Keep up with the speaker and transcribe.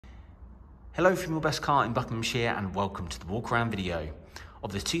Hello from your best car in Buckinghamshire and welcome to the walk around video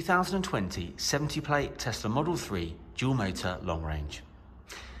of the 2020 70 plate Tesla Model 3 dual motor long range.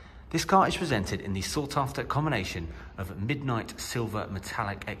 This car is presented in the sought after combination of midnight silver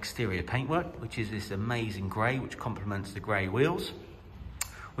metallic exterior paintwork, which is this amazing grey which complements the grey wheels,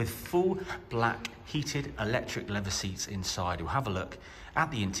 with full black heated electric leather seats inside. We'll have a look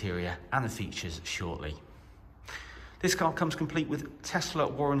at the interior and the features shortly. This car comes complete with Tesla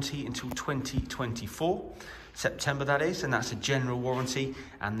warranty until 2024, September that is, and that's a general warranty,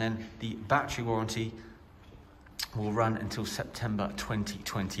 and then the battery warranty will run until September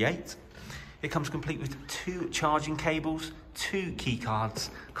 2028. It comes complete with 2 charging cables, 2 key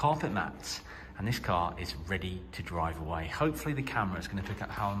cards, carpet mats, and this car is ready to drive away. Hopefully the camera is going to pick up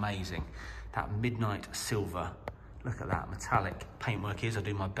how amazing that midnight silver, look at that metallic paintwork is. I'll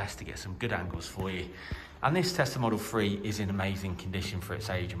do my best to get some good angles for you. And this Tesla Model 3 is in amazing condition for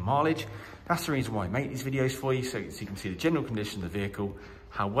its age and mileage. That's the reason why I make these videos for you, so you can see the general condition of the vehicle,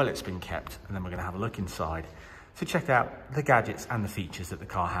 how well it's been kept, and then we're going to have a look inside to check out the gadgets and the features that the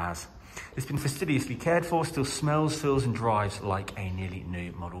car has. It's been fastidiously cared for, still smells, feels and drives like a nearly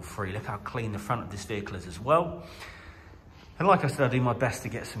new Model 3. Look how clean the front of this vehicle is as well. And like I said, I'll do my best to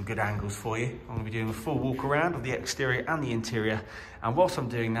get some good angles for you. I'm going to be doing a full walk around of the exterior and the interior. And whilst I'm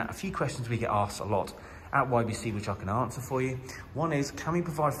doing that, a few questions we get asked a lot at YBC, which I can answer for you. One is, can we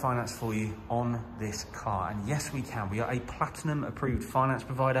provide finance for you on this car? And yes, we can. We are a platinum approved finance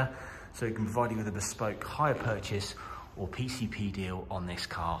provider, so we can provide you with a bespoke hire purchase or PCP deal on this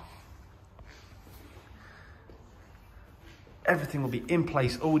car. Everything will be in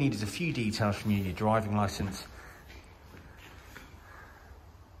place. All we need is a few details from you, your driving license.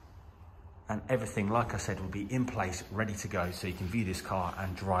 And everything, like I said, will be in place, ready to go, so you can view this car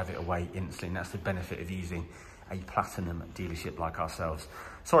and drive it away instantly. And that's the benefit of using a platinum dealership like ourselves.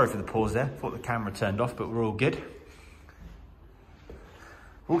 Sorry for the pause there, thought the camera turned off, but we're all good.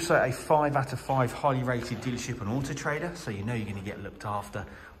 We're also a 5 out of 5 highly rated dealership on Auto Trader, so you know you're going to get looked after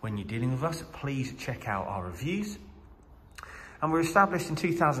when you're dealing with us. Please check out our reviews. And we're established in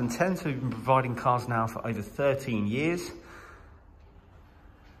 2010, so we've been providing cars now for over 13 years.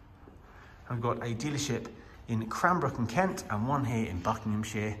 We've got a dealership in Cranbrook and Kent and one here in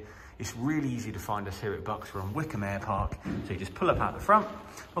Buckinghamshire. It's really easy to find us here at Bucks. We're on Wickham Air Park. So you just pull up out the front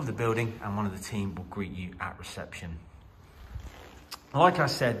of the building and one of the team will greet you at reception. Like I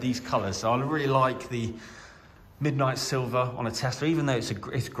said, these colours, so I really like the midnight silver on a Tesla, even though it's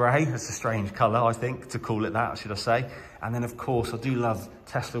grey. It's a strange colour, I think, to call it that, should I say. And then, of course, I do love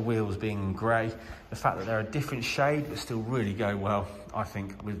Tesla wheels being in grey. The fact that they're a different shade, but still really go well, I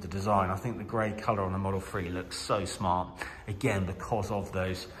think, with the design. I think the grey colour on the Model 3 looks so smart, again, because of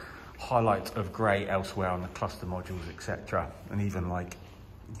those highlights of grey elsewhere on the cluster modules, etc. And even, like,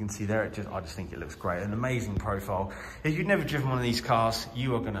 you can see there, I just think it looks great. An amazing profile. If you've never driven one of these cars,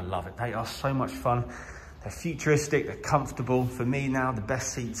 you are going to love it. They are so much fun. They're futuristic, they're comfortable. For me now, the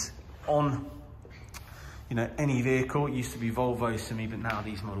best seats on, you know, any vehicle. It used to be Volvos to me, but now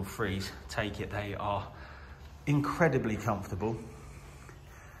these Model 3s, take it, they are incredibly comfortable.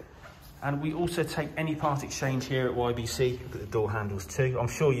 And we also take any part exchange here at YBC. Look at the door handles too. I'm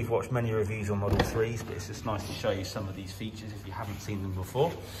sure you've watched many reviews on Model 3s, but it's just nice to show you some of these features if you haven't seen them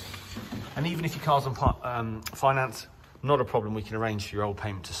before. And even if your car's on finance, not a problem, we can arrange for your old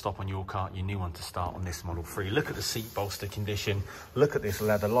payment to stop on your car, your new one to start on this Model 3. Look at the seat bolster condition, look at this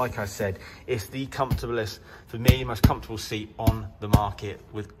leather. Like I said, it's the comfortablest, for me, most comfortable seat on the market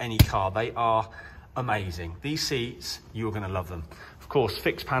with any car. They are amazing. These seats, you're gonna love them. Of course,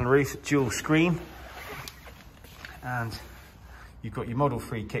 fixed pan roof, dual screen, and you've got your Model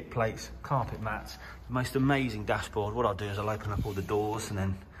 3 kick plates, carpet mats, the most amazing dashboard. What I'll do is I'll open up all the doors and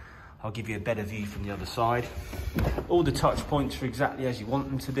then I'll give you a better view from the other side. All the touch points are exactly as you want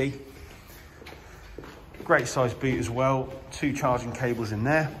them to be. Great size boot as well. 2 charging cables in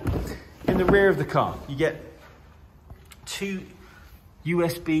there. In the rear of the car, you get 2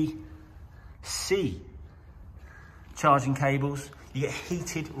 USB-C charging cables. You get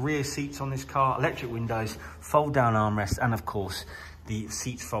heated rear seats on this car, electric windows, fold down armrests, and of course, the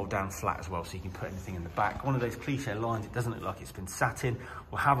seats fold down flat as well, so you can put anything in the back. One of those cliche lines, it doesn't look like it's been sat in.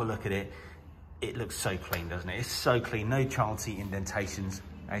 We'll have a look at it. It looks so clean, doesn't it? It's so clean, no child seat indentations.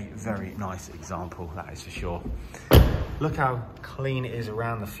 A very nice example, that is for sure. Look how clean it is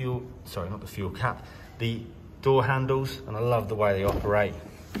around the fuel, sorry, not the fuel cap, the door handles, and I love the way they operate.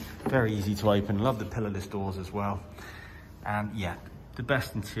 Very easy to open, love the pillarless doors as well. And yeah, the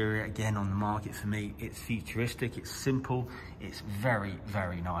best interior again on the market for me. It's futuristic, it's simple, it's very,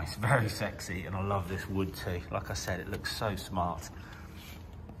 very nice, very sexy, and I love this wood too. Like I said, it looks so smart.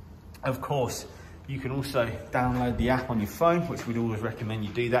 Of course, you can also download the app on your phone, which we'd always recommend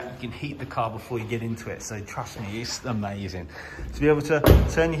you do that. You can heat the car before you get into it, so trust me, it's amazing. To be able to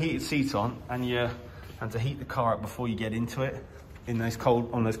turn your heated seats on and to heat the car up before you get into it on those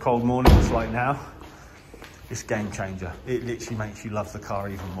cold mornings like now, it's game changer. It literally makes you love the car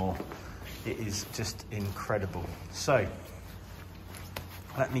even more. It is just incredible. So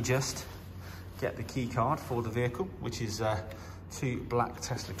let me just get the key card for the vehicle, which is 2 black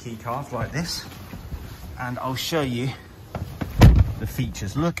Tesla key cards like this, and I'll show you the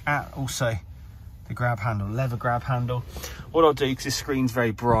features. Look at also the grab handle, leather grab handle. What I'll do, because this screen's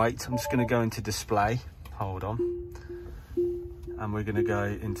very bright, I'm just going to go into display. Hold on. And we're going to go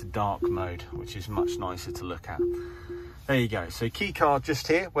into dark mode, which is much nicer to look at. There you go. So key card just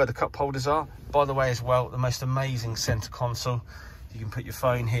here where the cup holders are. By the way, as well, the most amazing center console. You can put your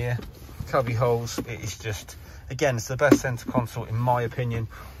phone here, cubby holes. It is just, again, it's the best center console in my opinion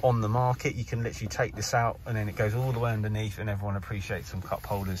on the market. You can literally take this out and then it goes all the way underneath, and everyone appreciates some cup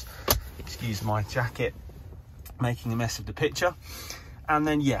holders. Excuse my jacket making a mess of the picture. And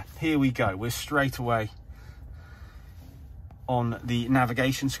then yeah, here we go. We're straight away on the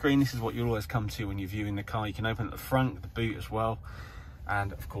navigation screen. This is what you'll always come to when you're viewing the car. You can open at the front, the boot as well,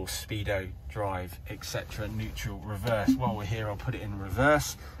 and of course speedo, drive, etc., neutral, reverse. While we're here, I'll put it in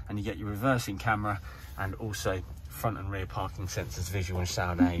reverse, and you get your reversing camera and also front and rear parking sensors, visual and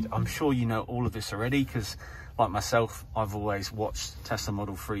sound aid. I'm sure you know all of this already, because like myself, I've always watched Tesla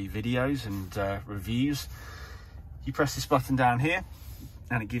Model 3 videos and reviews. You press this button down here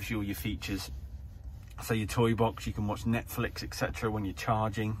and it gives you all your features. So your toy box, you can watch Netflix, etc. when you're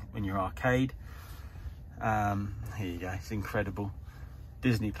charging, when you're arcade. Here you go, it's incredible.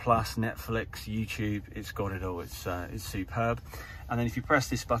 Disney Plus, Netflix, YouTube, it's got it all. It's superb. And then if you press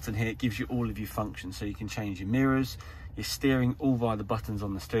this button here, it gives you all of your functions. So you can change your mirrors, your steering, all via the buttons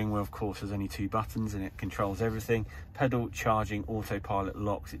on the steering wheel. Of course, there's only 2 buttons and it controls everything. Pedal, charging, autopilot,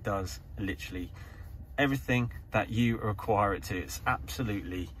 locks. It does literally everything that you require it to. It's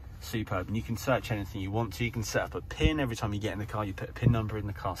absolutely superb, and you can search anything you want to. You can set up a pin. Every time you get in the car, you put a pin number in,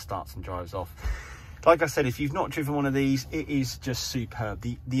 the car starts and drives off. Like I said, if you've not driven one of these, it is just superb.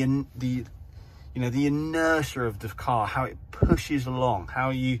 The you know, the inertia of the car, how it pushes along, how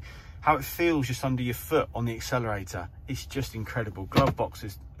it feels just under your foot on the accelerator, it's just incredible. Glove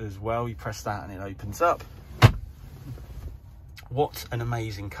boxes as well, you press that and it opens up. What an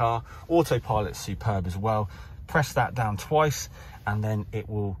amazing car. Autopilot's superb as well. Press that down twice and then it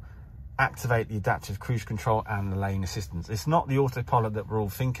will activate the adaptive cruise control and the lane assistance. It's not the autopilot that we're all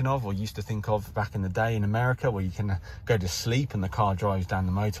thinking of or used to think of back in the day in America, where you can go to sleep and the car drives down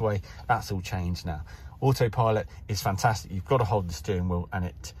the motorway. That's all changed now. Autopilot is fantastic. You've got to hold the steering wheel and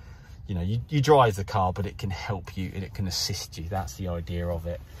it, you know, you drive the car, but it can help you and it can assist you. That's the idea of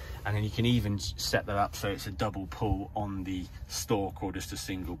it. And then you can even set that up so it's a double pull on the stalk or just a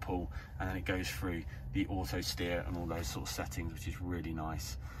single pull, and then it goes through the auto steer and all those sort of settings, which is really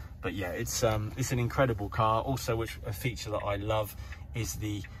nice. But yeah, it's an incredible car. Also, which a feature that I love is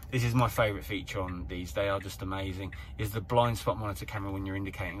this is my favorite feature on these, they are just amazing, is the blind spot monitor camera when you're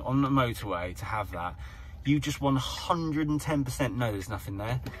indicating on the motorway. To have that, you just 110% know there's nothing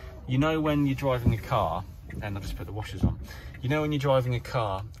there. You know when you're driving a car, and I'll just put the washers on, you know when you're driving a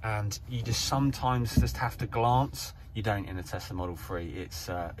car and you just sometimes just have to glance. You don't in a Tesla Model 3. It's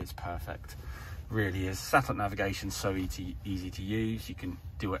perfect, really is. Satellite navigation, so easy to use. You can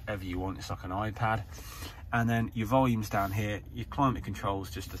do whatever you want. It's like an iPad. And then your volumes down here, your climate control is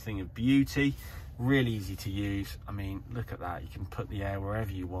just a thing of beauty, really easy to use. I mean, look at that, you can put the air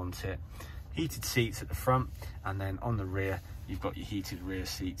wherever you want it. Heated seats at the front, and then on the rear you've got your heated rear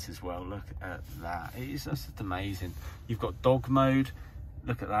seats as well. Look at that, it is just amazing. You've got dog mode,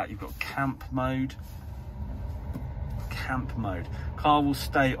 look at that. You've got camp mode. Car will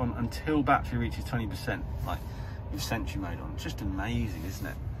stay on until battery reaches 20%, like with Sentry mode on. Just amazing, isn't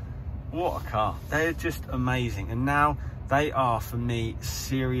it? What a car. They're just amazing, and now they are, for me,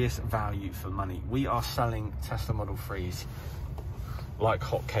 serious value for money. We are selling Tesla Model 3s like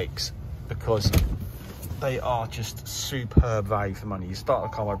hotcakes because they are just superb value for money. You start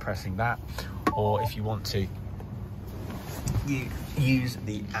the car by pressing that, or if you want to, you use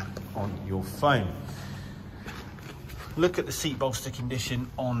the app on your phone. Look at the seat bolster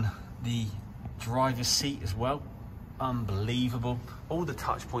condition on the driver's seat as well. Unbelievable. All the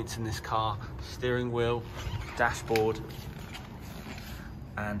touch points in this car, steering wheel, dashboard,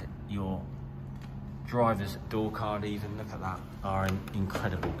 and your driver's door card even, look at that, are in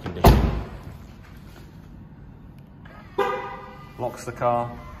incredible condition. Locks the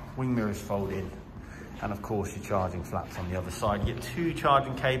car, wing mirrors fold in, and of course your charging flaps on the other side. You get 2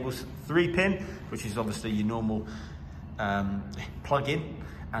 charging cables, 3-pin, which is obviously your normal plug-in,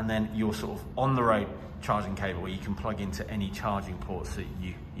 and then your sort of on the road charging cable where you can plug into any charging ports that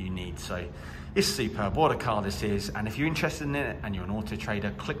you need. So it's superb. What a car this is. And if you're interested in it and you're an auto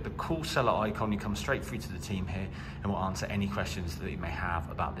trader, click the call seller icon. You come straight through to the team here and we'll answer any questions that you may have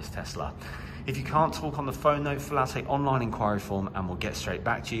about this Tesla. If you can't talk on the phone though, fill out an online inquiry form and we'll get straight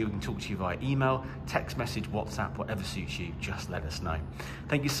back to you. We can talk to you via email, text message, WhatsApp, whatever suits you, just let us know.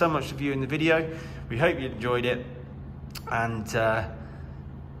 Thank you so much for viewing the video. We hope you enjoyed it. And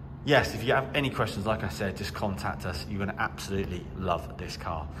yes, if you have any questions, like I said, just contact us. You're going to absolutely love this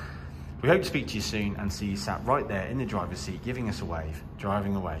car. We hope to speak to you soon and see you sat right there in the driver's seat, giving us a wave,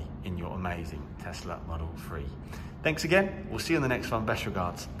 driving away in your amazing Tesla Model 3. Thanks again. We'll see you on the next one. Best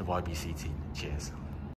regards, the YBC team. Cheers.